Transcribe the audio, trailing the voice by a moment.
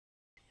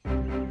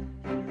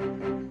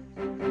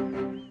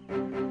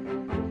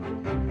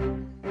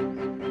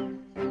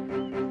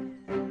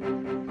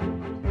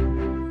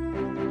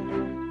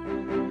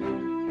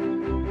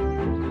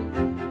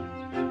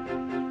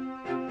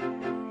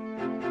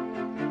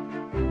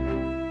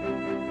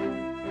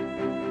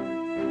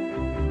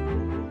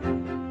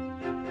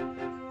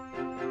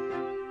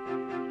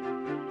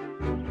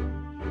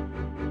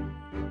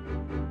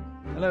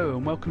Hello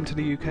and welcome to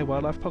the UK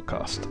Wildlife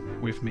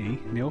Podcast with me,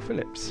 Neil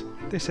Phillips.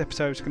 This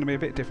episode is going to be a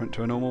bit different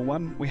to a normal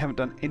one. We haven't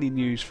done any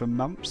news for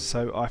months,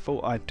 so I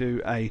thought I'd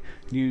do a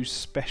news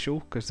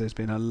special because there's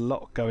been a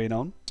lot going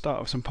on.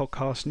 Start with some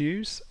podcast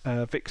news.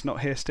 Vic's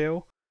not here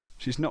still.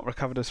 She's not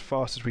recovered as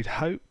fast as we'd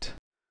hoped,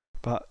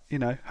 but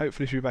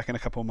hopefully she'll be back in a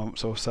couple of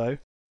months or so.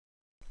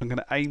 I'm going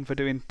to aim for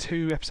doing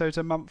 2 episodes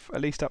a month, at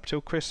least up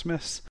till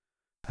Christmas.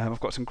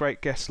 I've got some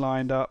great guests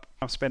lined up.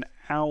 I've spent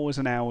hours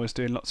and hours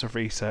doing lots of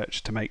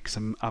research to make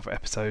some other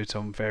episodes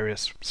on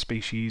various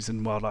species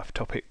and wildlife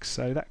topics,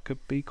 so that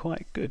could be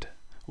quite good,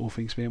 all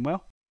things being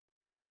well.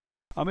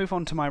 I'll move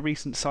on to my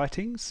recent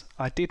sightings.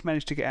 I did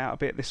manage to get out a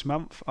bit this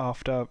month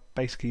after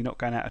basically not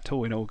going out at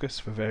all in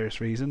August for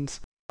various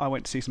reasons. I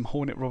went to see some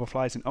hornet robber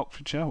flies in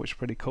Oxfordshire, which is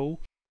pretty cool.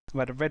 I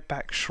had a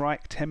redback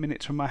shrike 10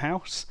 minutes from my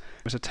house.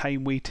 There was a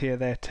tame wheatear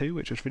there too,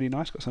 which was really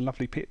nice. Got some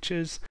lovely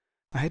pictures.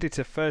 I headed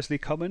to Thursley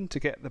Common to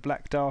get the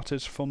black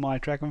darters for my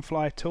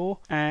dragonfly tour,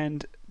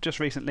 and just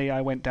recently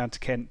I went down to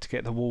Kent to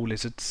get the wall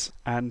lizards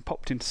and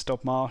popped into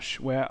Stobmarsh,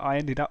 where I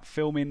ended up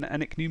filming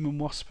an ichneumon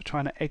wasp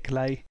trying to egg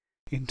lay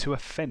into a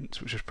fence,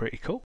 which was pretty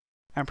cool.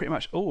 And pretty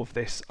much all of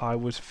this I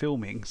was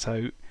filming,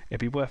 so it'd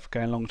be worth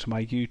going along to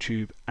my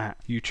YouTube at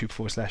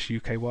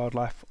YouTube/UK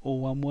Wildlife,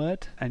 all one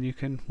word, and you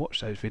can watch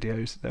those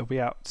videos. They'll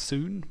be out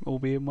soon, all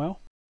being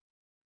well.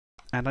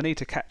 And I need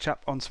to catch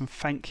up on some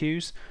thank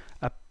yous.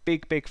 A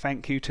big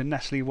thank you to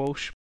Natalie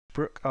Walsh,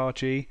 Brooke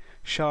RG,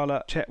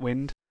 Charlotte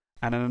Chetwynd,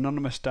 and an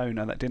anonymous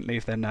donor that didn't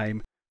leave their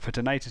name for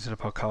donating to the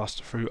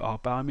podcast through our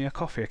Buy Me a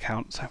Coffee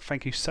account. So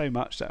thank you so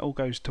much. That all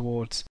goes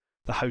towards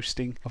the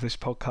hosting of this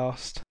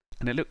podcast.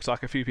 And it looks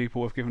like a few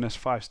people have given us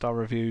 5-star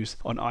reviews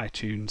on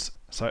iTunes.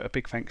 So a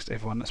big thanks to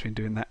everyone that's been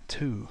doing that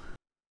too.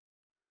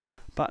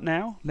 But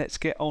now, let's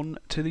get on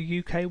to the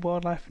UK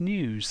wildlife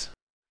news.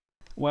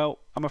 Well,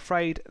 I'm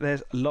afraid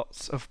there's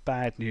lots of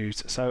bad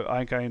news, so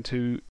I'm going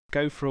to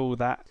go through all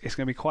that. It's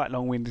going to be quite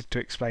long-winded to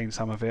explain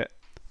some of it,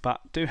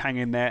 but do hang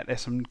in there.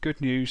 There's some good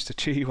news to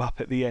cheer you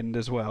up at the end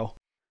as well.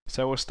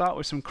 So we'll start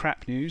with some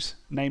crap news,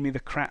 namely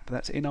the crap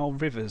that's in our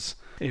rivers.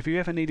 If you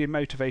ever needed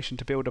motivation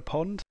to build a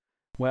pond,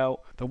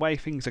 well, the way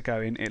things are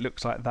going, it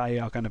looks like they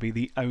are going to be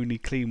the only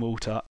clean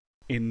water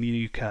in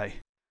the UK.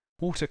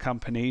 Water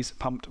companies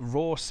pumped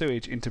raw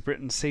sewage into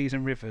Britain's seas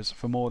and rivers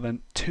for more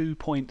than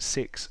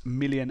 2.6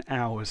 million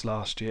hours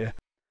last year.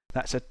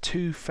 That's a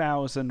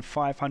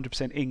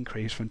 2,500%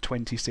 increase from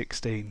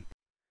 2016.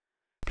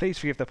 Please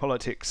forgive the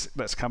politics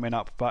that's coming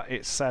up, but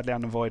it's sadly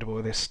unavoidable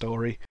with this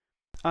story.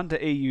 Under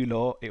EU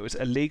law, it was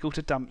illegal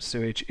to dump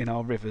sewage in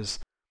our rivers,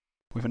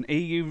 with an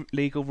EU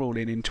legal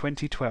ruling in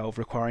 2012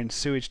 requiring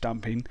sewage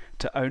dumping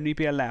to only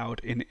be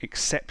allowed in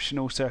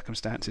exceptional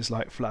circumstances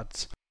like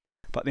floods.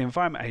 But the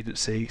Environment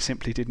Agency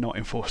simply did not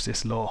enforce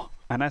this law,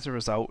 and as a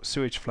result,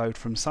 sewage flowed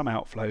from some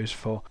outflows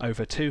for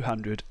over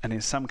 200 and in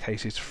some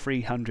cases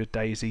 300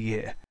 days a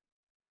year.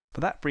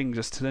 But that brings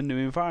us to the new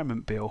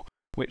Environment Bill,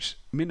 which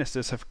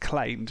ministers have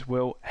claimed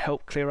will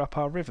help clear up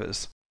our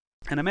rivers.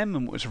 An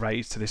amendment was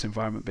raised to this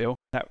Environment Bill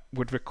that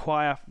would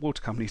require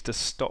water companies to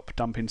stop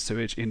dumping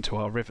sewage into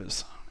our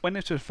rivers. When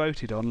it was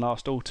voted on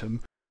last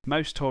autumn,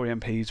 most Tory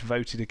MPs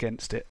voted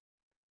against it.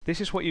 This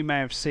is what you may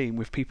have seen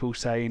with people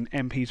saying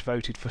MPs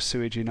voted for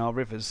sewage in our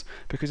rivers,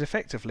 because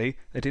effectively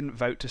they didn't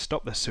vote to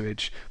stop the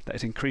sewage that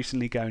is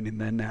increasingly going in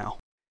there now.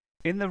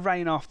 In the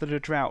rain after the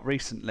drought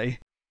recently,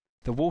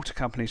 the water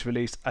companies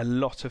released a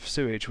lot of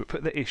sewage which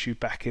put the issue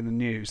back in the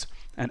news,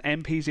 and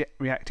MPs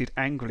reacted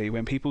angrily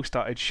when people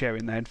started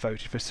sharing they had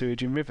voted for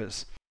sewage in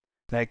rivers.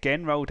 They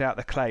again rolled out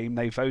the claim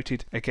they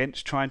voted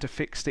against trying to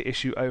fix the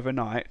issue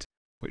overnight,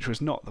 which was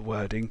not the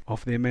wording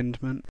of the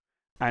amendment,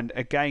 and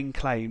again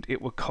claimed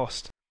it would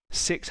cost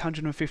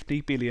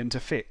 $650 billion to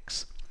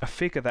fix, a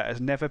figure that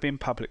has never been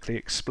publicly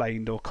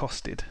explained or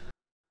costed.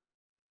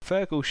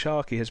 Feargal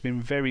Sharkey has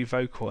been very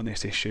vocal on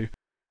this issue,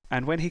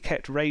 and when he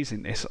kept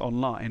raising this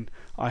online,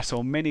 I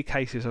saw many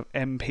cases of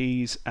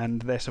MPs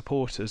and their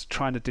supporters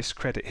trying to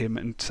discredit him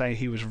and say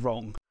he was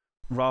wrong,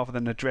 rather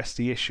than address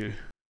the issue.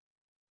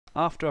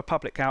 After a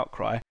public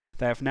outcry,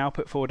 they have now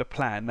put forward a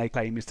plan they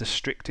claim is the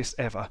strictest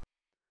ever,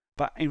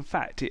 but in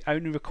fact it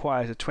only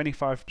requires a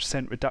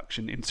 25%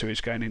 reduction in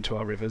sewage going into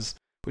our rivers,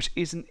 which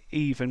isn't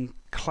even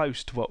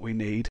close to what we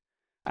need,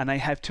 and they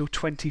have till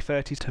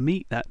 2030 to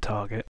meet that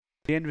target.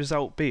 The end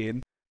result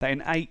being that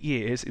in 8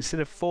 years,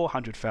 instead of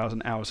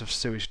 400,000 hours of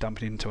sewage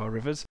dumping into our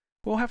rivers,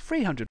 we'll have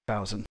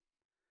 300,000.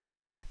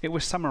 It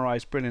was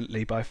summarised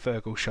brilliantly by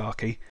Feargal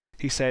Sharkey.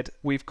 He said,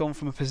 "We've gone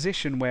from a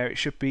position where it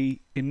should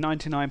be in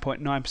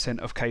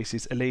 99.9% of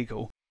cases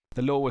illegal.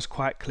 The law was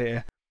quite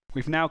clear.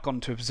 We've now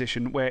gone to a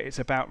position where it's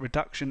about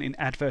reduction in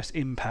adverse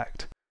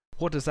impact.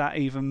 What does that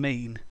even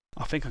mean?"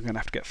 I think I'm going to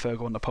have to get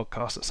Feargal on the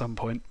podcast at some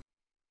point.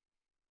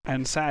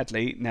 And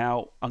sadly,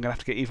 now I'm going to have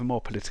to get even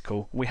more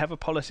political. We have a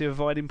policy of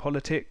avoiding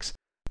politics,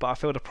 but I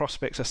feel the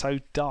prospects are so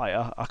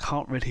dire I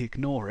can't really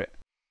ignore it.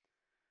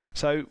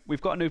 So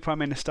we've got a new Prime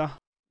Minister,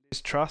 Liz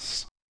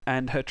Truss,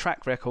 and her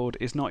track record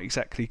is not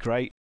exactly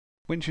great.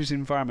 When she was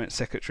Environment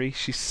Secretary,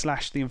 she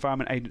slashed the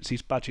Environment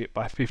Agency's budget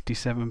by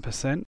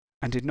 57%.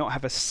 and did not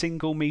have a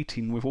single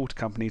meeting with water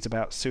companies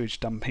about sewage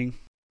dumping.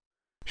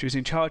 She was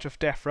in charge of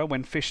DEFRA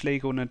when Fish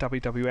Legal and the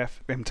WWF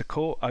went to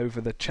court over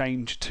the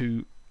change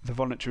to the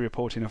voluntary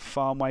reporting of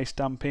farm waste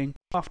dumping.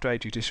 After a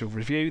judicial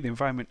review, the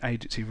Environment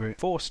Agency were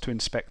forced to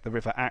inspect the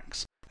River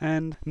Axe,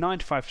 and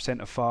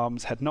 95% of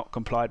farms had not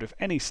complied with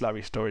any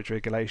slurry storage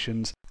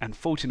regulations, and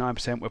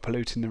 49% were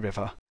polluting the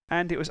river.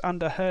 And it was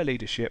under her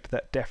leadership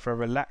that DEFRA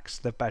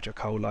relaxed the badger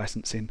coal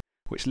licensing,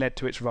 which led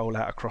to its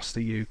rollout across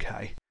the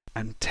UK,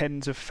 and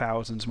tens of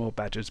thousands more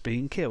badgers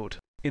being killed.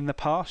 In the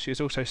past, she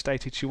has also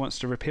stated she wants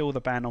to repeal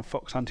the ban on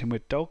fox hunting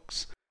with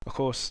dogs. Of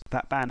course,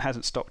 that ban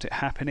hasn't stopped it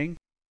happening.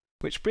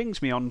 Which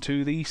brings me on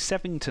to the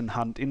Sevington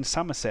hunt in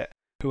Somerset,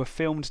 who were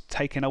filmed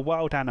taking a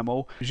wild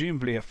animal,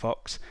 presumably a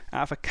fox,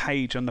 out of a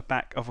cage on the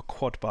back of a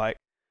quad bike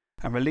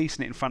and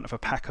releasing it in front of a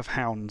pack of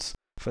hounds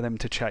for them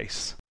to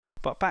chase.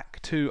 But back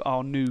to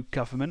our new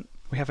government.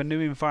 We have a new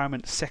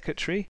Environment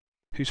Secretary,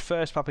 whose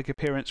first public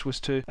appearance was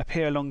to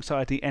appear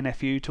alongside the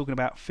NFU talking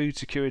about food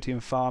security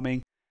and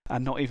farming,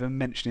 and not even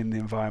mentioning the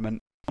environment.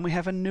 And we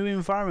have a new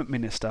Environment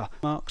Minister,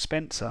 Mark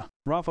Spencer.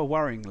 Rather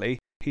worryingly,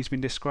 he's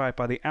been described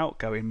by the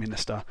outgoing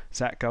Minister,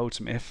 Zac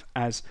Goldsmith,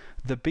 as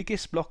the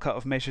biggest blocker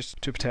of measures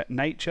to protect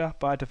nature,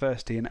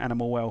 biodiversity and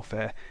animal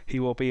welfare. He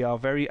will be our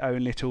very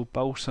own little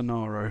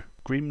Bolsonaro.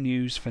 Grim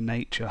news for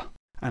nature.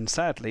 And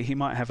sadly, he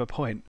might have a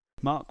point.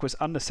 Mark was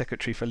Under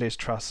Secretary for Liz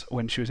Truss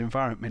when she was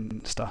Environment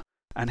Minister,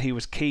 and he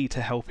was key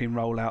to helping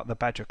roll out the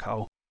badger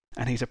cull,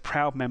 and he's a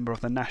proud member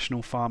of the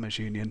National Farmers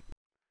Union.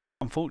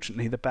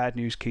 Unfortunately, the bad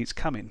news keeps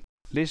coming.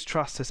 Liz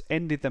Truss has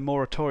ended the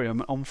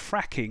moratorium on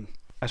fracking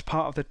as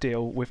part of the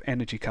deal with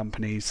energy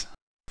companies.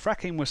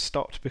 Fracking was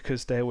stopped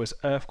because there was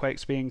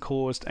earthquakes being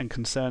caused and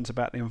concerns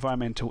about the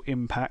environmental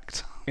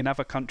impact. In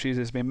other countries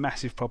there's been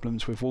massive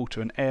problems with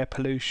water and air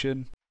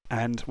pollution,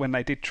 and when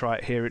they did try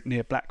it here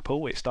near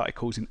Blackpool it started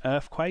causing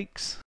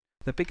earthquakes.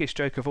 The biggest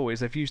joke of all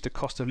is they've used the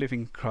cost of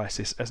living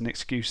crisis as an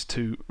excuse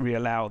to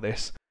reallow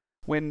this,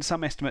 when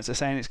some estimates are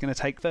saying it's going to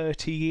take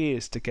 30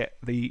 years to get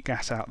the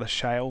gas out of the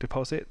shale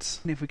deposits.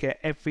 And if we get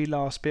every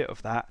last bit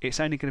of that, it's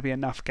only going to be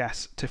enough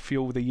gas to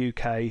fuel the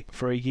UK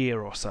for a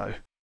year or so.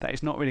 That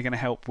is not really going to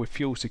help with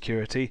fuel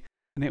security,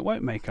 and it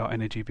won't make our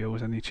energy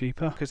bills any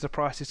cheaper because the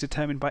price is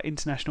determined by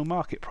international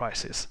market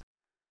prices.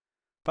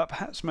 But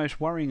perhaps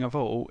most worrying of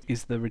all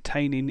is the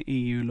retaining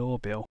EU law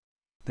bill.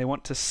 They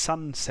want to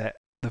sunset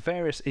the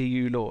various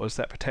EU laws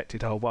that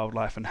protected our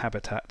wildlife and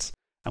habitats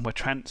and were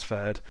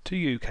transferred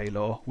to UK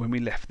law when we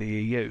left the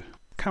EU.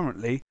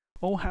 Currently,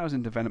 all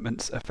housing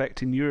developments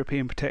affecting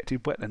European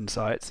protected wetland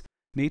sites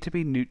need to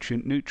be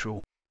nutrient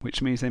neutral,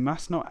 which means they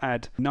must not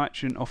add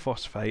nitrogen or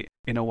phosphate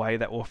in a way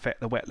that will affect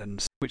the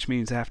wetlands, which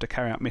means they have to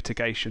carry out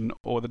mitigation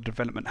or the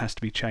development has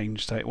to be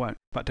changed so it won't.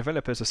 But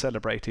developers are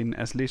celebrating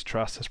as Liz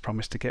Truss has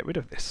promised to get rid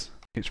of this.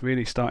 It's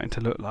really starting to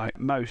look like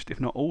most,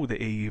 if not all,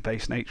 the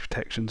EU-based nature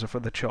protections are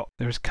for the chop.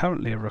 There is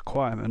currently a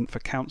requirement for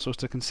councils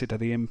to consider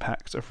the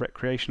impacts of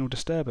recreational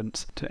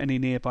disturbance to any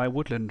nearby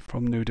woodland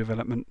from new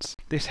developments.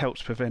 This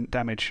helps prevent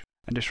damage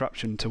and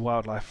disruption to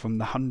wildlife from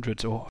the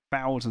hundreds or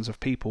thousands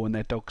of people and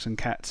their dogs and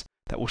cats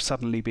that will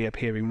suddenly be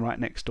appearing right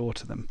next door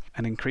to them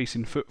and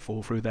increasing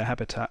footfall through their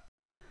habitat.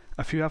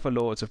 A few other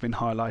laws have been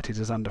highlighted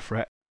as under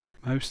threat.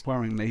 Most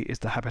worryingly is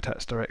the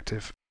Habitats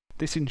Directive.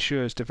 This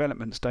ensures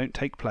developments don't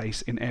take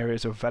place in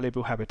areas of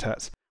valuable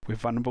habitats with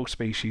vulnerable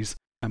species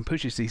and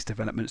pushes these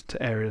developments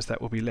to areas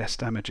that will be less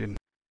damaging.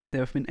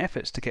 There have been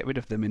efforts to get rid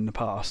of them in the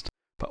past,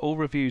 but all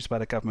reviews by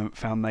the government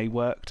found they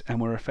worked and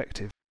were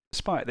effective.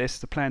 Despite this,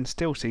 the plan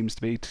still seems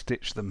to be to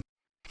ditch them.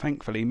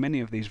 Thankfully,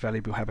 many of these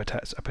valuable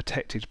habitats are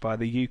protected by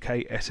the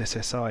UK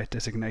SSSI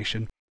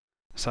designation,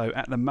 so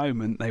at the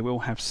moment they will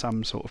have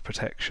some sort of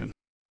protection,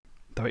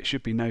 though it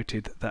should be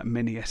noted that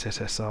many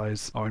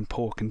SSSIs are in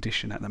poor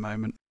condition at the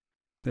moment.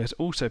 There's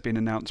also been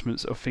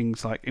announcements of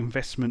things like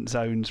investment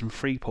zones and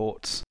free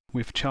ports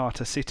with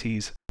charter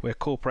cities where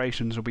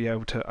corporations will be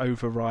able to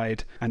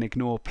override and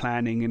ignore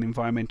planning and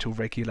environmental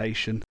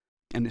regulation,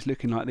 and it's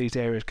looking like these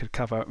areas could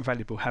cover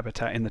valuable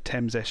habitat in the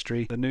Thames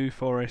Estuary, the New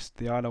Forest,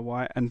 the Isle of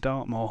Wight and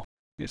Dartmoor.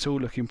 It's all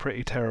looking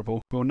pretty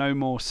terrible. We'll know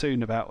more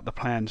soon about the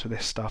plans for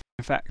this stuff.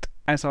 In fact,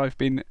 as I've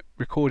been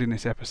recording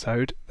this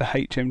episode, the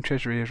HM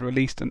Treasury has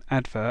released an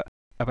advert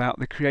about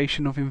the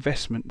creation of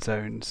investment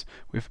zones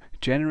with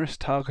generous,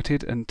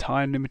 targeted and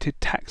time-limited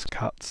tax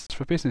cuts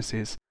for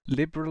businesses,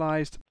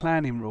 liberalised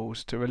planning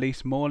rules to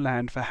release more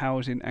land for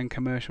housing and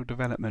commercial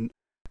development,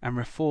 and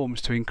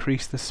reforms to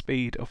increase the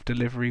speed of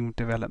delivering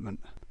development.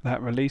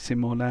 That releasing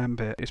more land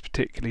bit is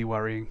particularly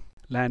worrying.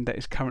 Land that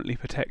is currently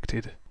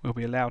protected will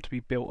be allowed to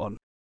be built on.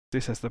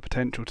 This has the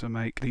potential to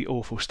make the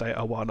awful state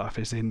our wildlife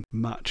is in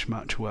much,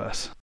 much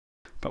worse.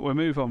 But we'll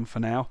move on for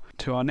now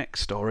to our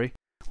next story,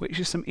 which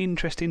is some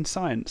interesting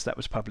science that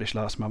was published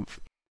last month.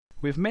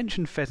 We've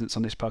mentioned pheasants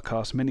on this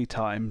podcast many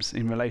times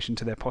in relation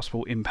to their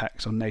possible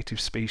impacts on native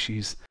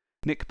species.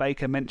 Nick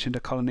Baker mentioned a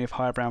colony of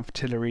high-brown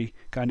fritillary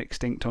going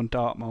extinct on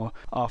Dartmoor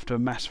after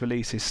mass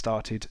releases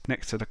started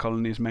next to the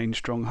colony's main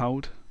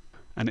stronghold,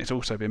 and it's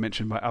also been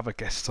mentioned by other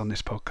guests on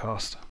this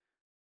podcast.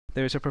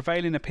 There is a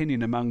prevailing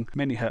opinion among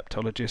many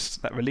herpetologists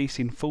that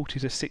releasing 40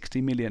 to 60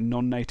 million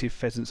non-native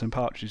pheasants and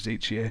partridges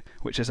each year,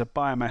 which has a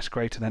biomass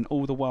greater than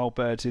all the wild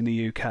birds in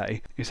the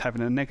UK, is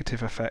having a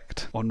negative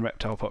effect on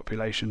reptile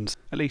populations,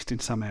 at least in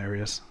some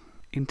areas.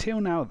 Until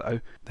now,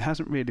 though, there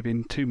hasn't really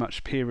been too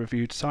much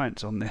peer-reviewed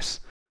science on this,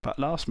 but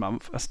last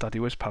month a study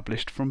was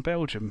published from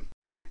Belgium.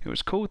 It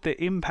was called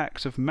The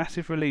Impacts of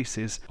Massive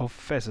Releases of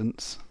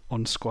Pheasants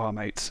on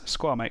Squamates.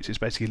 Squamates is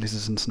basically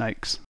lizards and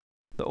snakes.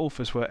 The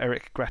authors were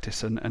Eric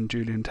Grattison and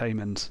Julian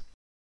Taymans.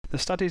 The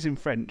study is in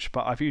French,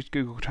 but I've used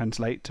Google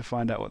Translate to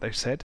find out what they've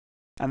said,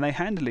 and they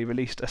handily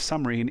released a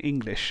summary in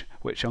English,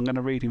 which I'm going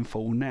to read in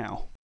full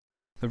now.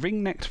 The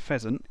ring-necked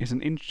pheasant is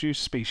an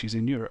introduced species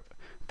in Europe.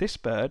 This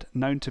bird,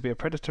 known to be a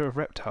predator of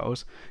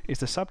reptiles, is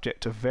the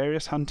subject of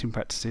various hunting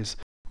practices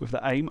with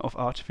the aim of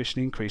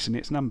artificially increasing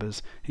its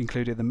numbers,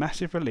 including the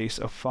massive release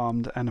of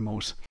farmed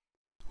animals.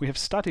 We have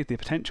studied the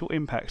potential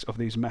impacts of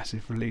these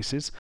massive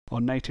releases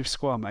on native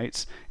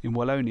squamates in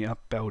Wallonia,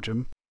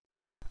 Belgium.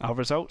 Our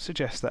results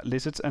suggest that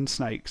lizards and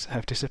snakes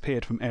have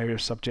disappeared from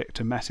areas subject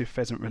to massive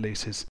pheasant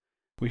releases.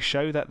 We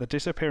show that the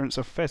disappearance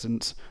of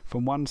pheasants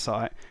from one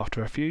site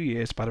after a few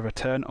years by the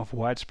return of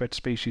widespread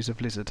species of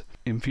lizard.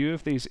 In view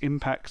of these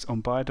impacts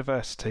on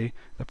biodiversity,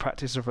 the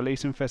practice of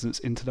releasing pheasants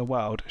into the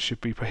wild should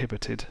be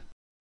prohibited.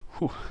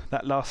 Whew,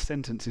 that last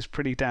sentence is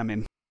pretty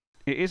damning.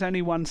 It is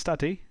only one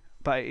study,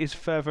 but it is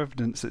further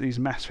evidence that these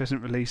mass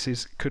pheasant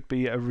releases could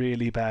be a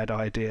really bad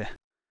idea.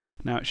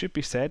 Now, it should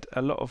be said,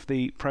 a lot of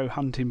the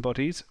pro-hunting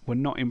bodies were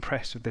not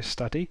impressed with this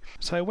study,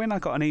 so when I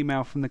got an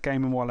email from the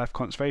Game and Wildlife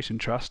Conservation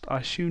Trust, I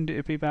assumed it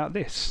would be about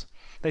this.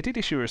 They did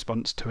issue a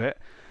response to it,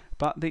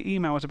 but the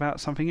email was about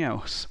something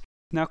else.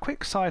 Now,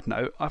 quick side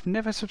note, I've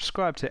never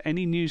subscribed to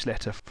any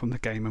newsletter from the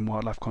Game and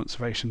Wildlife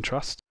Conservation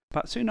Trust,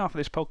 but soon after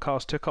this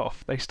podcast took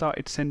off, they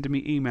started sending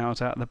me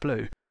emails out of the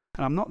blue.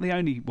 And I'm not the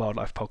only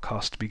wildlife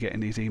podcast to be getting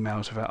these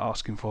emails without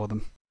asking for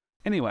them.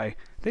 Anyway,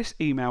 this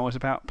email was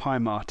about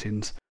pine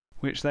martens,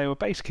 which they were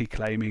basically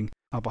claiming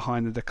are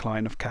behind the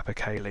decline of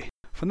capercaillie.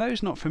 For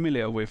those not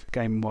familiar with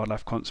Game and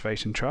Wildlife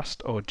Conservation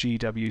Trust, or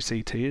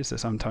GWCT as they're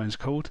sometimes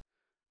called,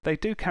 they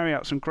do carry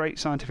out some great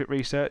scientific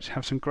research,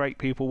 have some great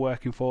people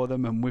working for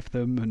them and with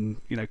them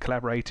and,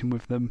 collaborating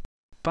with them.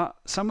 But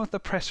some of the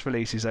press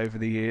releases over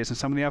the years and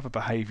some of the other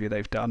behaviour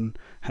they've done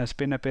has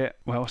been a bit,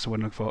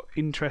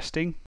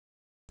 interesting.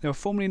 They were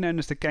formerly known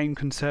as the Game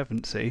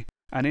Conservancy,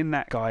 and in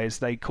that guise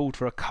they called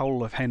for a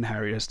cull of hen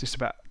harriers, just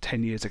about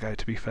 10 years ago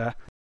to be fair.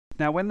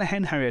 Now, when the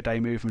Hen Harrier Day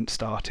movement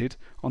started,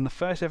 on the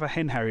first ever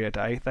Hen Harrier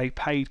Day, they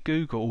paid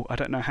Google, I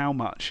don't know how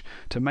much,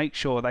 to make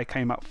sure they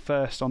came up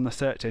first on the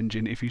search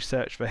engine if you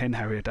search for Hen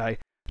Harrier Day,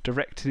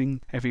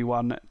 directing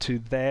everyone to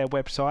their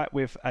website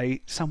with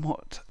a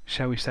somewhat,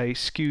 shall we say,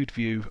 skewed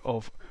view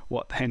of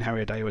what the Hen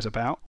Harrier Day was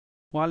about.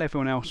 While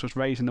everyone else was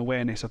raising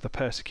awareness of the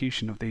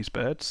persecution of these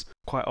birds,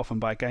 quite often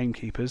by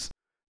gamekeepers,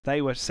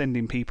 they were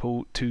sending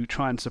people to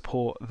try and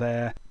support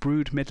their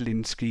brood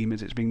meddling scheme,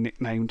 as it's been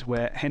nicknamed,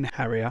 where hen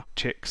harrier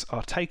chicks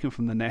are taken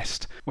from the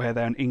nest where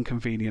they're an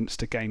inconvenience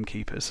to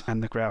gamekeepers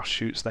and the grouse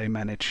shoots they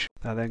manage.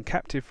 They're then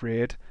captive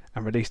reared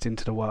and released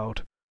into the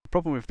wild. The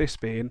problem with this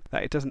being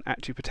that it doesn't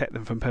actually protect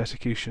them from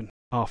persecution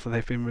after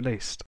they've been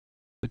released.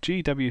 The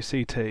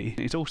GWCT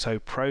is also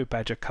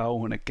pro-badger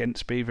cull and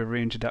against beaver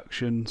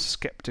reintroduction,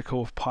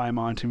 sceptical of pine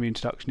marten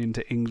reintroduction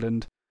into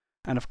England,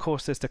 and of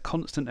course there's the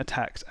constant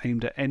attacks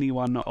aimed at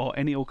anyone or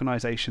any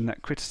organisation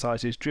that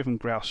criticises driven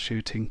grouse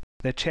shooting.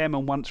 Their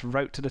chairman once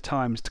wrote to the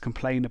Times to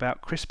complain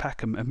about Chris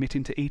Packham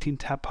admitting to eating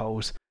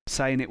tadpoles,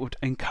 saying it would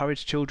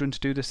encourage children to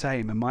do the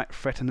same and might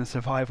threaten the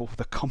survival of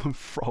the common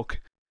frog,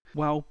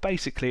 while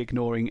basically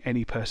ignoring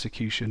any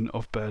persecution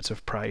of birds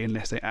of prey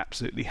unless they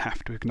absolutely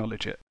have to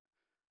acknowledge it.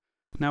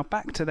 Now,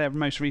 back to their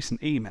most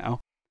recent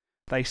email,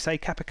 they say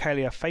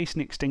capercaillie are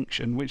facing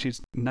extinction, which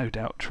is no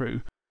doubt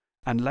true,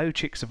 and low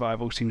chick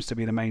survival seems to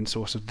be the main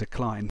source of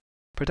decline.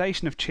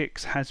 Predation of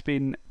chicks has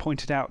been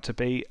pointed out to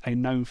be a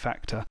known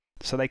factor,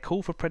 so they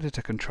call for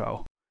predator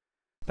control.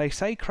 They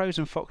say crows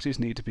and foxes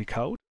need to be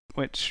culled,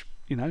 which,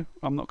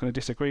 I'm not going to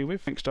disagree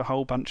with. Thanks to a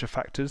whole bunch of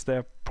factors,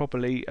 they're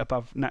probably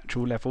above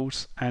natural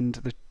levels, and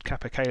the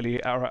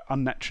capercaillie are at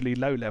unnaturally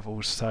low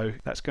levels, so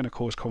that's going to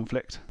cause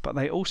conflict. But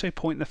they also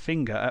point the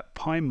finger at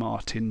pine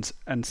martens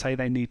and say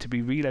they need to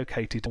be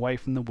relocated away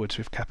from the woods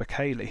with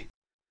capercaillie.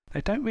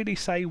 They don't really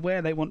say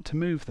where they want to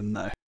move them,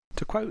 though.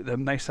 To quote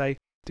them, they say,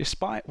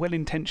 despite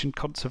well-intentioned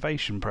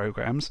conservation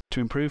programs to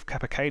improve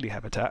capercaillie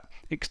habitat,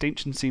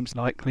 extinction seems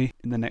likely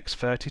in the next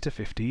 30 to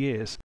 50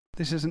 years.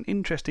 This is an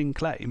interesting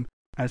claim,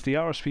 as the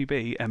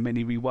RSPB and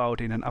many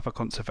rewilding and other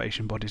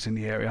conservation bodies in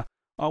the area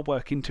are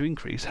working to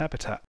increase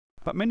habitat.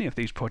 But many of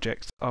these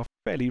projects are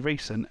fairly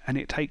recent, and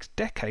it takes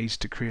decades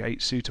to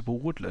create suitable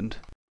woodland.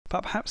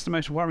 But perhaps the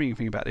most worrying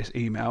thing about this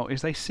email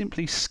is they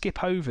simply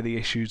skip over the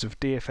issues of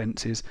deer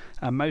fences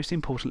and, most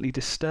importantly,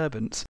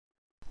 disturbance,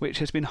 which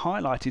has been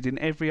highlighted in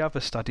every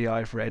other study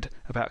I've read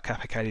about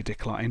capercaillie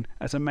decline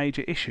as a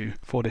major issue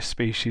for this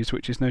species,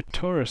 which is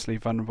notoriously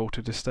vulnerable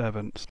to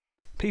disturbance.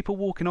 People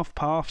walking off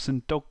paths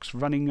and dogs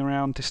running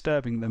around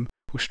disturbing them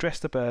will stress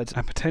the birds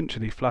and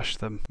potentially flush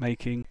them,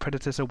 making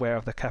predators aware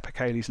of the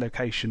capercaillies'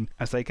 location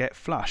as they get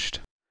flushed.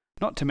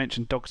 Not to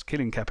mention dogs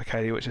killing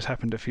capercaillie, which has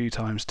happened a few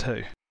times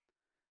too.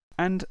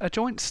 And a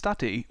joint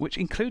study, which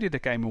included the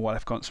Game and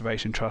Wildlife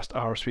Conservation Trust,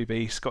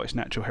 RSPB, Scottish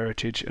Natural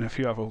Heritage and a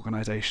few other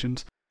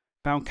organisations,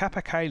 found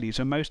capercaillies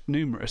are most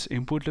numerous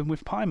in woodland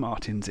with pine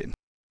martins in.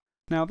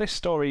 Now this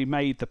story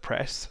made the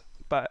press,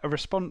 but a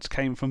response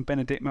came from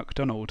Benedict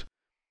MacDonald,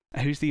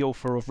 who's the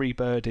author of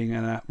Rebirding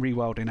and a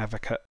Rewilding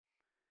Advocate.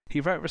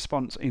 He wrote a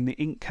response in the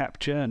InkCap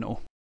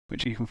Journal,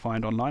 which you can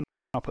find online.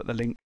 I'll put the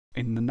link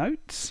in the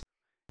notes.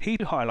 He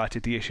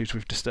highlighted the issues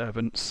with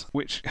disturbance,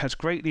 which has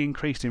greatly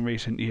increased in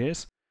recent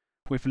years,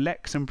 with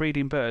leks and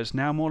breeding birds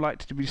now more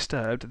likely to be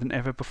disturbed than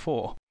ever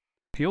before.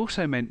 He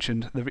also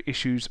mentioned the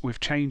issues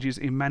with changes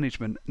in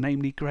management,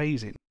 namely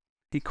grazing.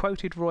 He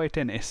quoted Roy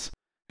Dennis,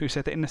 who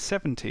said that in the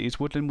 70s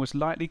woodland was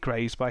lightly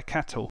grazed by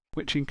cattle,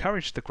 which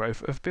encouraged the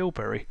growth of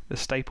bilberry, the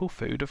staple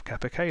food of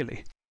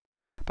capercaillie.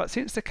 But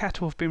since the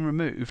cattle have been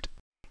removed,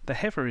 the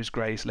heather is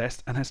grazed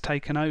less and has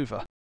taken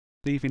over,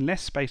 leaving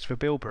less space for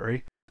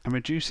bilberry and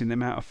reducing the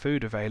amount of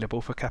food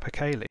available for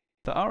capercaillie.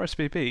 The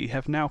RSPB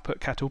have now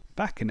put cattle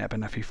back in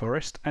Abernethy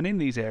Forest, and in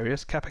these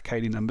areas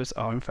capercaillie numbers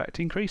are in fact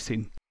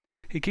increasing.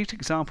 He gives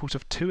examples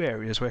of two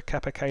areas where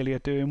capercaillie are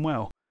doing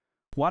well.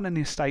 One an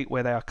estate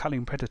where they are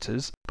culling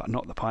predators, but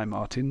not the pine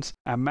martins,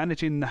 and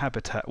managing the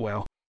habitat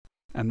well.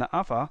 And the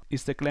other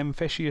is the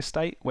Glenfeshie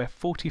estate, where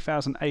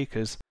 40,000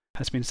 acres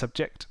has been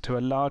subject to a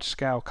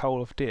large-scale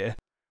cull of deer,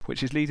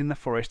 which is leading the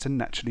forest to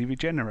naturally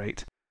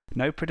regenerate.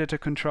 No predator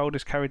control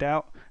is carried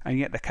out, and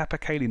yet the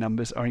capercaillie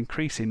numbers are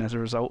increasing as a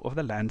result of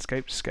the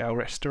landscape-scale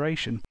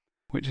restoration,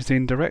 which is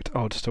in direct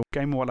odds to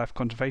Game and Wildlife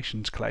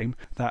Conservation's claim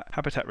that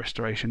habitat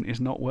restoration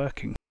is not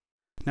working.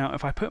 Now,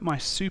 if I put my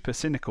super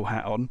cynical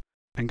hat on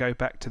and go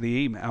back to the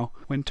email,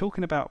 when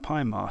talking about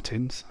pine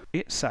martins,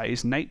 it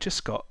says Nature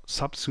Scott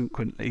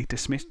subsequently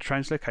dismissed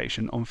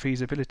translocation on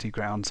feasibility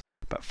grounds,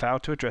 but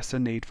failed to address the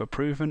need for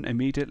proven,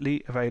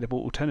 immediately available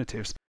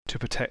alternatives to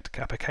protect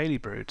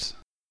capercaillie broods.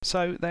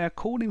 So they are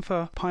calling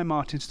for pine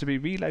martins to be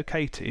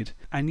relocated,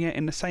 and yet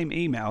in the same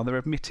email they're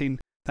admitting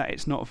that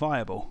it's not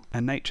viable,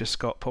 and Nature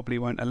Scott probably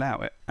won't allow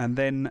it, and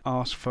then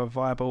ask for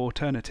viable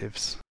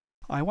alternatives.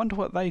 I wonder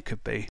what they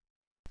could be,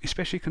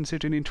 especially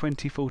considering in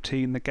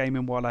 2014 the Game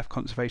and Wildlife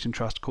Conservation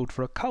Trust called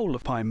for a cull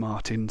of pine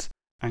martins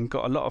and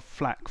got a lot of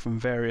flack from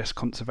various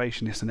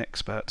conservationists and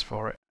experts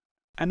for it.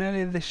 And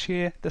earlier this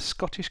year, the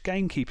Scottish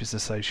Gamekeepers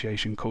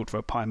Association called for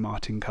a pine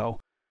martin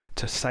cull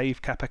to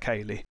save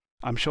capercaillie.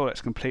 I'm sure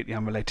that's completely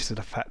unrelated to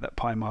the fact that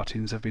pine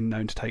martins have been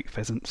known to take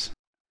pheasants.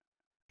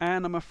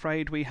 And I'm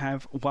afraid we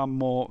have one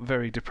more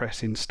very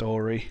depressing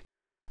story,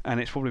 and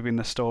it's probably been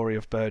the story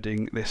of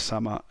birding this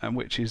summer, and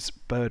which is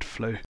bird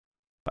flu.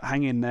 But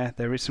hang in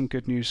there is some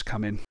good news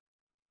coming.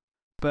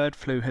 Bird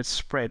flu has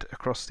spread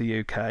across the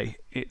UK.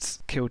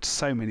 It's killed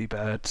so many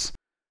birds.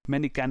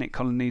 Many gannet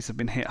colonies have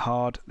been hit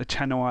hard. The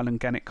Channel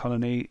Island gannet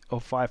colony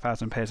of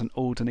 5,000 pairs in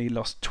Alderney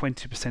lost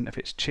 20% of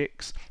its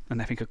chicks,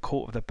 and I think a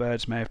quarter of the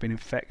birds may have been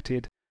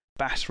infected.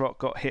 Bass Rock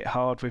got hit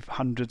hard with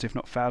hundreds if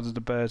not thousands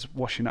of birds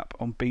washing up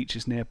on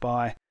beaches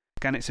nearby.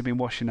 Gannets have been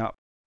washing up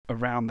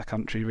around the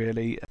country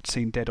really,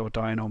 seen dead or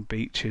dying on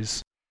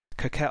beaches.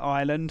 Coquette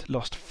Island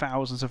lost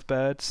thousands of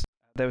birds.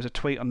 There was a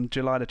tweet on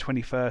July the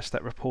 21st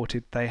that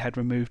reported they had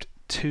removed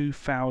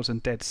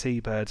 2,000 dead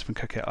seabirds from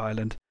Coquette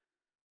Island.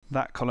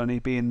 That colony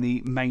being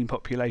the main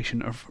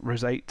population of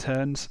roseate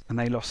terns, and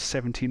they lost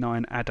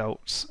 79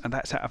 adults, and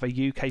that's out of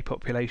a UK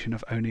population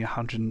of only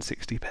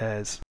 160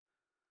 pairs.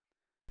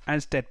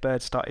 As dead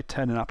birds started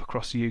turning up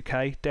across the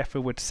UK,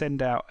 DEFRA would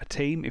send out a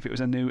team if it was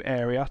a new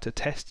area to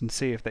test and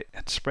see if they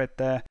had spread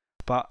there,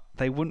 but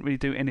they wouldn't really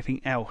do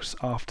anything else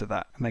after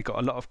that, and they got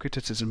a lot of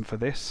criticism for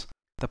this.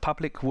 The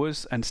public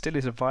was and still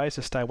is advised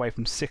to stay away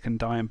from sick and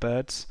dying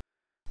birds.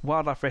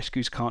 Wildlife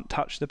rescues can't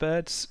touch the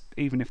birds,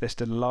 even if they're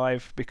still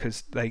alive,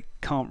 because they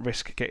can't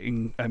risk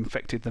getting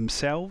infected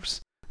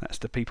themselves. That's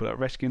the people that are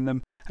rescuing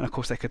them. And of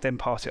course they could then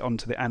pass it on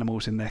to the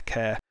animals in their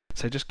care.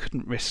 So just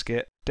couldn't risk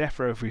it.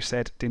 DEFRA, as we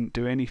said, didn't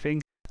do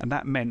anything. And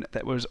that meant that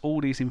there was all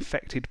these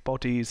infected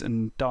bodies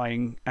and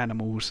dying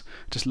animals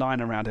just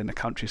lying around in the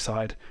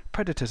countryside.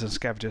 Predators and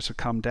scavengers would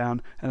come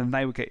down and then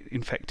they would get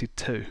infected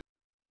too.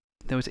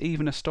 There was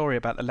even a story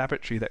about the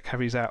laboratory that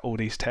carries out all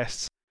these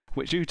tests,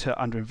 which due to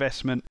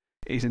underinvestment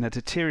is in a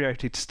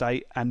deteriorated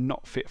state and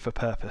not fit for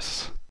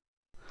purpose.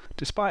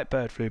 Despite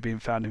bird flu being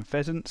found in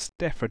pheasants,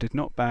 DEFRA did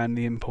not ban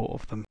the import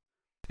of them.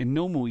 In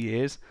normal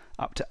years,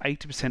 up to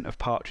 80% of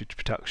partridge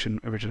production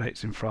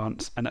originates in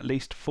France and at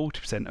least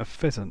 40% of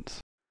pheasants.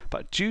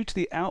 But due to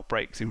the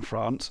outbreaks in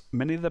France,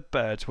 many of the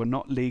birds were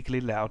not legally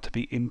allowed to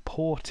be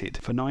imported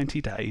for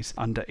 90 days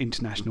under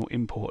international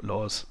import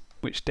laws,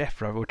 which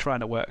DEFRA were trying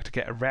to work to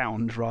get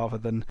around rather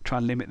than try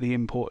and limit the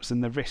imports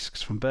and the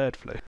risks from bird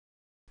flu.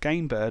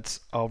 Game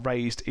birds are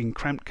raised in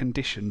cramped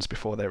conditions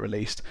before they're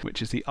released,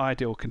 which is the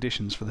ideal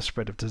conditions for the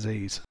spread of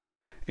disease.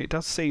 It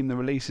does seem the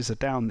releases are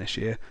down this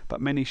year,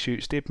 but many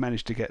shoots did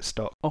manage to get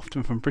stock,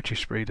 often from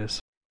British breeders.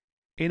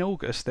 In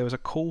August, there was a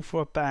call for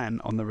a ban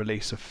on the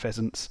release of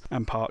pheasants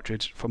and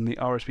partridge from the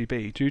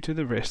RSPB due to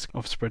the risk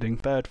of spreading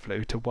bird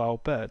flu to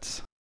wild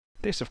birds.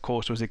 This, of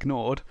course, was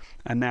ignored,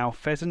 and now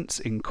pheasants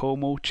in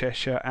Cornwall,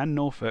 Cheshire and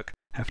Norfolk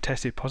have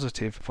tested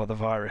positive for the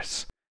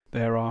virus.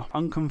 There are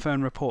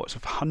unconfirmed reports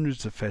of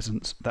hundreds of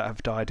pheasants that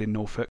have died in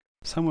Norfolk.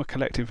 Some were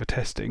collected for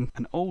testing,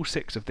 and all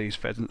 6 of these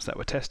pheasants that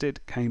were tested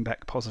came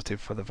back positive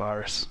for the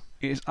virus.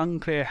 It is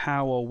unclear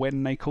how or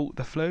when they caught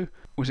the flu.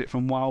 Was it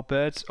from wild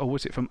birds or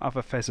was it from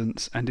other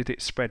pheasants, and did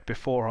it spread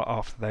before or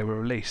after they were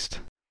released?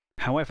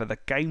 However, the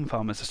Game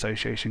Farmers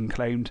Association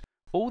claimed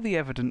all the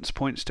evidence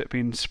points to it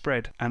being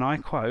spread, and I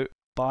quote,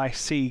 by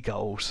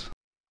seagulls.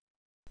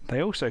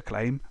 They also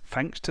claim,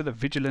 thanks to the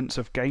vigilance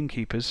of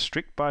gamekeepers,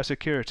 strict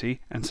biosecurity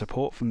and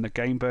support from the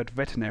game bird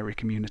veterinary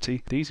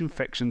community, these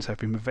infections have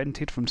been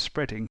prevented from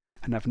spreading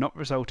and have not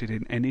resulted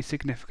in any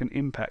significant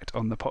impact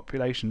on the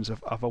populations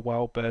of other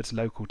wild birds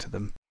local to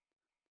them.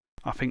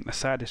 I think the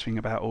saddest thing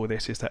about all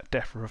this is that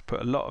DEFRA have put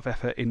a lot of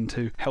effort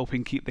into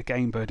helping keep the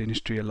game bird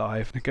industry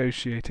alive,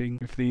 negotiating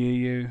with the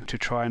EU to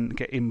try and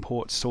get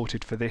imports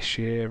sorted for this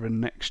year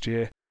and next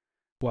year,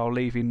 while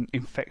leaving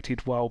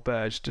infected wild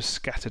birds just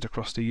scattered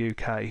across the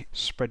UK,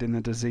 spreading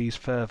the disease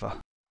further.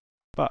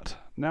 But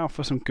now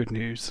for some good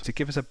news, to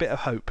give us a bit of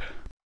hope.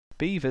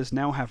 Beavers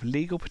now have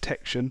legal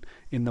protection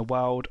in the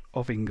wild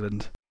of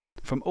England.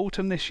 From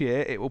autumn this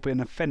year, it will be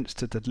an offence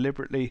to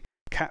deliberately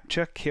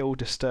capture, kill,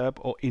 disturb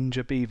or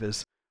injure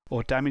beavers,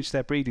 or damage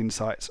their breeding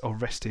sites or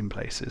resting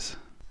places.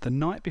 The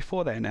night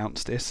before they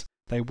announced this,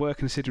 they were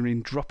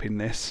considering dropping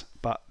this,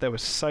 but there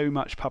was so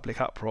much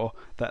public uproar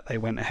that they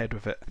went ahead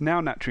with it. Now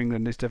Natural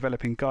England is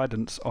developing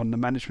guidance on the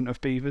management of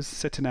beavers,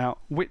 setting out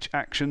which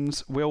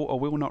actions will or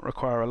will not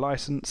require a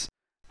licence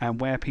and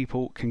where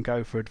people can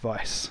go for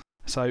advice.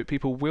 So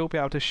people will be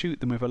able to shoot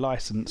them with a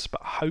licence,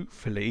 but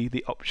hopefully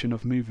the option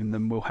of moving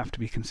them will have to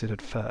be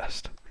considered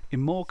first. In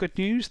more good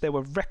news, there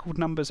were record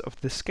numbers of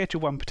the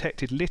Schedule 1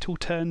 protected little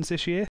terns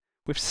this year,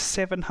 with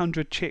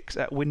 700 chicks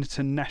at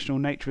Winterton National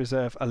Nature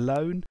Reserve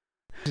alone.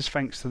 This is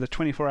thanks to the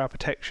 24-hour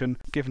protection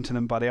given to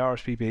them by the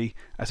RSPB,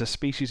 as the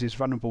species is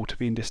vulnerable to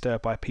being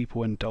disturbed by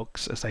people and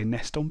dogs as they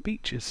nest on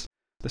beaches.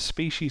 The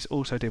species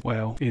also did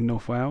well in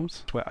North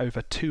Wales, where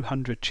over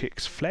 200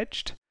 chicks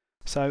fledged.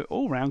 So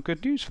all round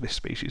good news for this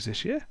species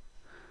this year.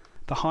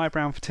 The high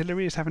brown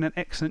fritillary is having an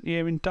excellent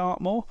year in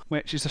Dartmoor,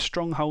 which is a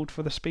stronghold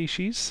for the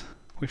species,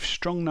 with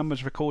strong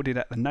numbers recorded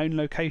at the known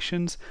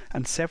locations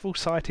and several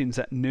sightings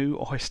at new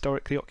or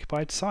historically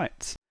occupied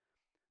sites.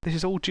 This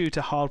is all due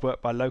to hard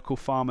work by local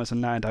farmers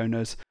and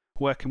landowners,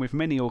 working with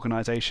many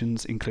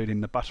organisations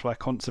including the Butterfly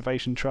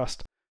Conservation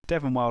Trust,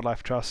 Devon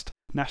Wildlife Trust,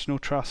 National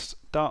Trust,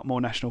 Dartmoor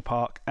National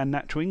Park and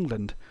Natural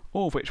England,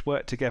 all of which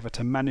work together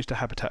to manage the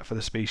habitat for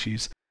the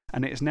species,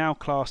 and it is now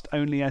classed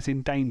only as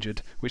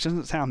endangered, which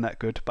doesn't sound that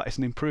good, but it's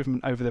an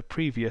improvement over the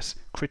previous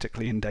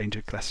critically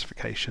endangered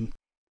classification.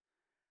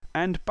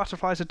 And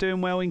butterflies are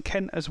doing well in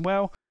Kent as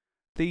well.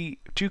 The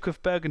Duke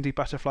of Burgundy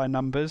butterfly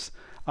numbers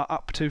are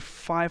up to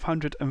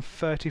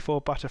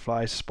 534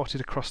 butterflies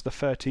spotted across the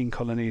 13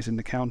 colonies in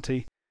the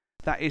county.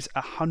 That is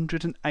a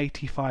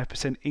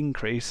 185%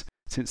 increase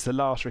since the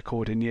last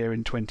recording year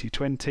in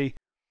 2020,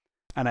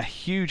 and a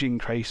huge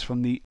increase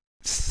from the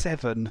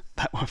 7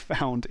 that were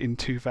found in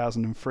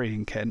 2003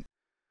 in Kent.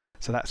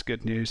 So that's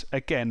good news.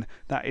 Again,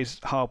 that is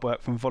hard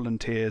work from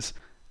volunteers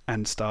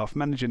and staff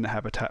managing the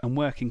habitat and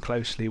working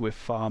closely with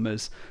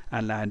farmers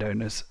and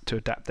landowners to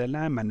adapt their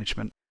land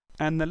management.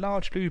 And the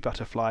large blue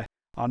butterfly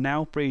are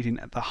now breeding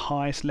at the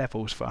highest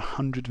levels for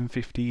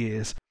 150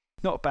 years.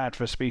 Not bad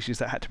for a species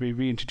that had to be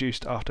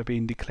reintroduced after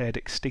being declared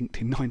extinct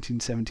in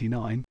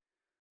 1979.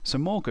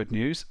 Some more good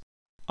news.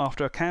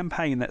 After a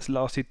campaign that's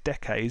lasted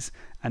decades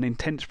and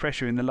intense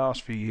pressure in the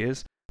last few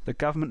years, the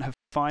government have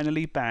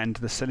finally banned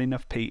the selling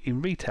of peat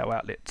in retail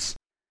outlets.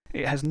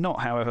 It has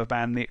not, however,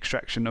 banned the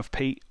extraction of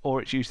peat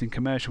or its use in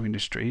commercial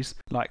industries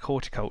like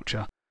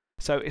horticulture.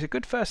 So it's a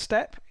good first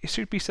step. It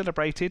should be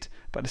celebrated,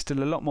 but there's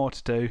still a lot more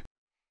to do.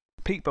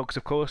 Peat bogs,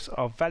 of course,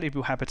 are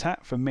valuable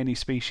habitat for many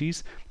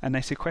species, and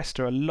they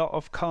sequester a lot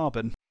of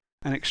carbon.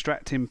 And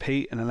extracting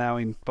peat and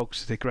allowing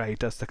bogs to degrade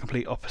does the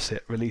complete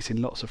opposite,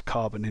 releasing lots of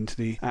carbon into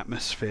the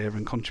atmosphere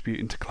and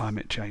contributing to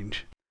climate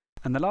change.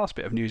 And the last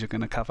bit of news we're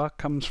going to cover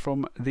comes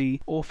from the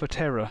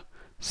Orthoptera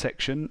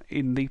section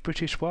in the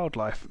British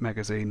Wildlife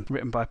magazine,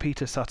 written by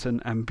Peter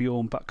Sutton and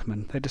Bjorn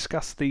Buckman. They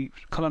discuss the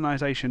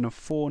colonisation of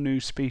 4 new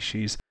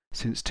species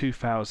since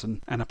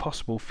 2000 and a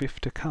possible 5th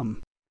to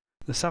come.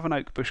 The southern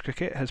oak bush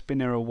cricket has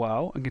been here a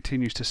while and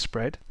continues to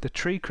spread. The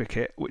tree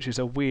cricket, which is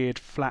a weird,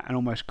 flat and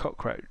almost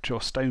cockroach or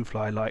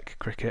stonefly-like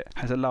cricket,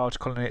 has a large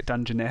colony at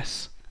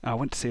Dungeness. I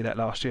went to see that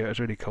last year, it was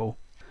really cool.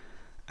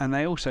 And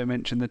they also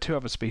mentioned the 2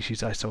 other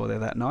species I saw there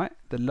that night,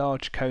 the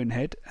large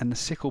conehead and the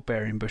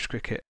sickle-bearing bush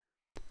cricket.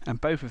 And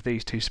both of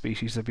these 2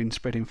 species have been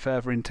spreading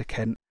further into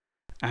Kent,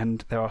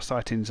 and there are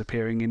sightings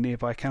appearing in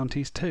nearby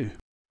counties too.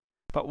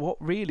 But what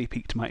really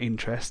piqued my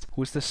interest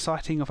was the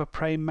sighting of a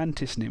praying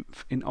mantis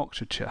nymph in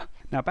Oxfordshire.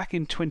 Now, back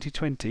in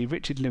 2020,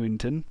 Richard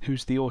Lewington,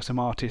 who's the awesome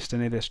artist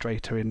and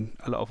illustrator in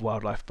a lot of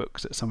wildlife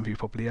books that some of you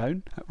probably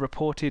own,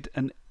 reported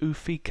an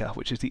oophika,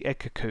 which is the egg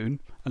cocoon,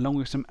 along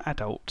with some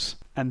adults.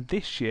 And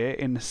this year,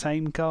 in the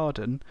same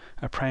garden,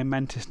 a praying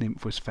mantis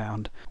nymph was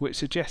found, which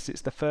suggests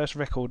it's the first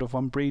record of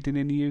one breeding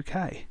in the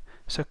UK.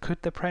 So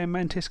could the praying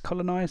mantis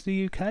colonise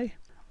the UK?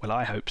 Well,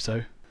 I hope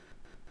so.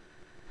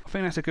 I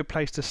think that's a good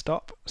place to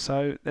stop.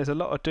 So there's a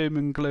lot of doom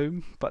and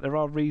gloom, but there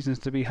are reasons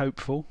to be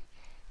hopeful.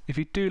 If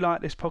you do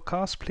like this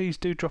podcast, please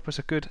do drop us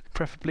a good,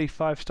 preferably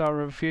 5-star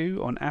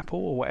review on Apple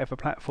or whatever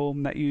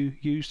platform that you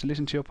use to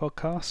listen to your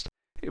podcast.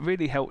 It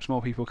really helps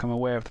more people become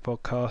aware of the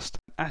podcast,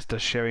 as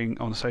does sharing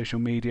on social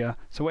media.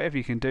 So whatever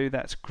you can do,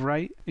 that's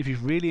great. If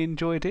you've really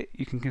enjoyed it,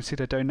 you can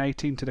consider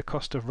donating to the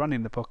cost of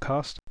running the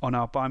podcast on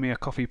our Buy Me a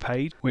Coffee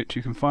page, which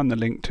you can find the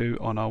link to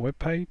on our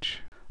webpage.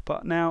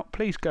 But now,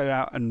 please go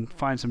out and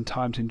find some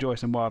time to enjoy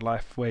some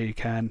wildlife where you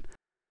can.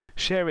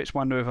 Share its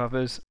wonder with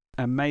others,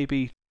 and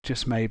maybe,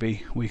 just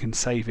maybe, we can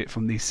save it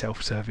from these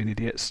self-serving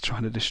idiots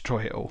trying to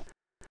destroy it all.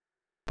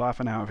 Bye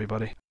for now,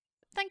 everybody.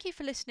 Thank you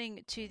for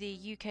listening to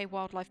the UK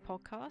Wildlife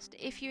Podcast.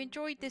 If you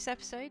enjoyed this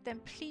episode, then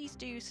please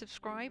do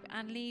subscribe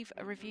and leave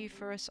a review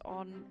for us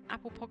on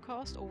Apple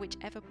Podcast or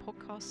whichever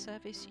podcast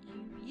service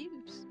you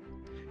use.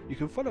 You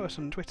can follow us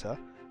on Twitter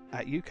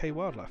at UK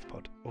Wildlife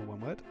Pod, all one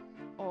word.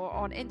 Or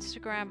on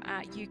Instagram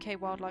at UK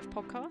Wildlife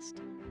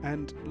Podcast.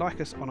 And like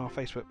us on our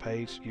Facebook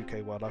page,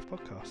 UK Wildlife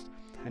Podcast.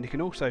 And you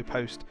can also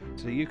post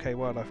to the UK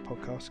Wildlife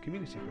Podcast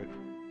community group.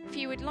 If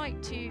you would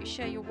like to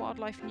share your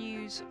wildlife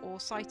news or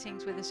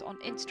sightings with us on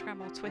Instagram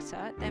or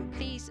Twitter, then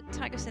please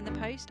tag us in the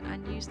post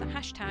and use the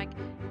hashtag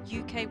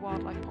UK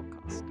Wildlife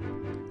Podcast.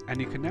 And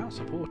you can now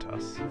support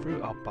us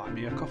through our Buy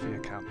Me a Coffee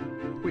account,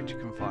 which you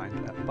can find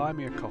at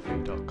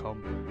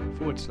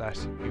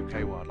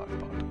buymeacoffee.com/UK Wildlife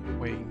Pod,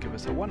 where you can give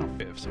us a one-off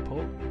bit of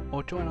support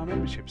or join our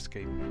membership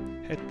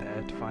scheme. Head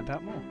there to find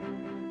out more.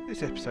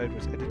 This episode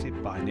was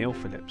edited by Neil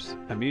Phillips,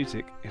 and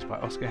music is by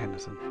Oscar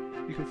Henderson.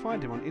 You can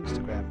find him on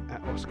Instagram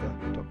at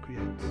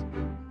oscar.creates.